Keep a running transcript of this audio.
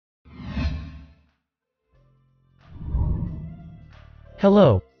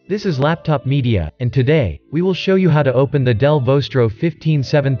Hello, this is Laptop Media, and today, we will show you how to open the Dell Vostro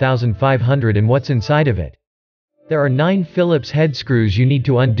 157500 and what's inside of it. There are 9 Phillips head screws you need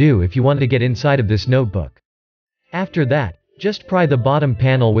to undo if you want to get inside of this notebook. After that, just pry the bottom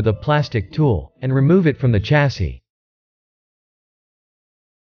panel with a plastic tool, and remove it from the chassis.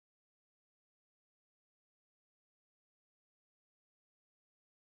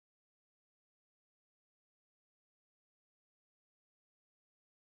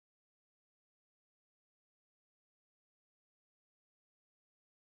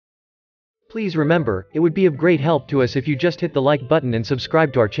 Please remember, it would be of great help to us if you just hit the like button and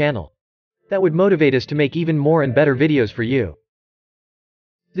subscribe to our channel. That would motivate us to make even more and better videos for you.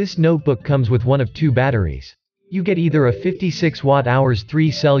 This notebook comes with one of 2 batteries. You get either a 56 watt-hours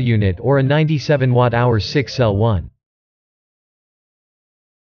 3-cell unit or a 97 watt-hours 6-cell one.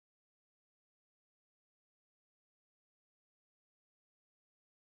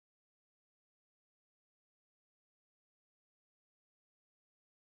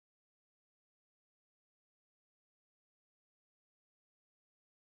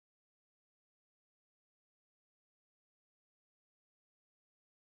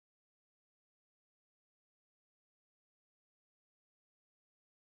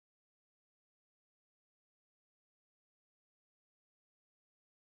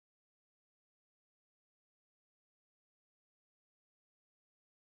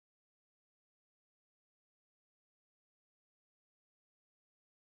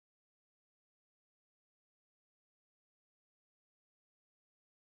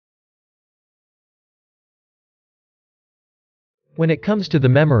 When it comes to the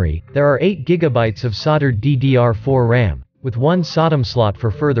memory, there are 8 GB of soldered DDR4 RAM, with 1 SODIMM slot for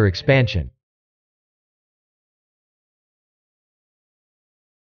further expansion.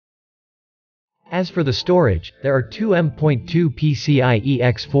 As for the storage, there are 2 M.2 PCIe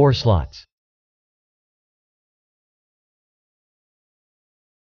X4 slots.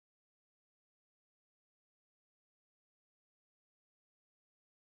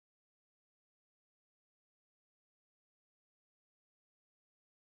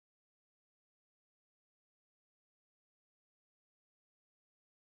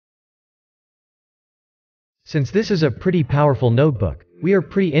 Since this is a pretty powerful notebook, we are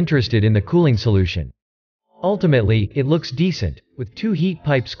pretty interested in the cooling solution. Ultimately, it looks decent, with 2 heat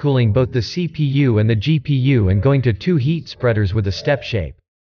pipes cooling both the CPU and the GPU and going to 2 heat spreaders with a step shape.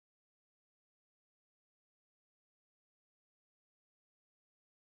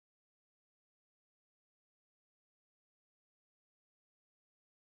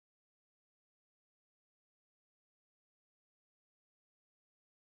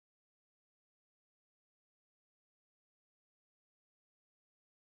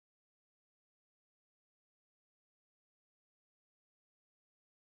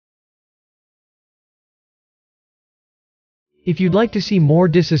 If you'd like to see more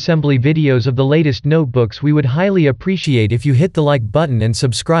disassembly videos of the latest notebooks, we would highly appreciate if you hit the like button and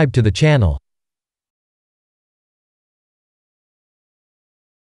subscribe to the channel.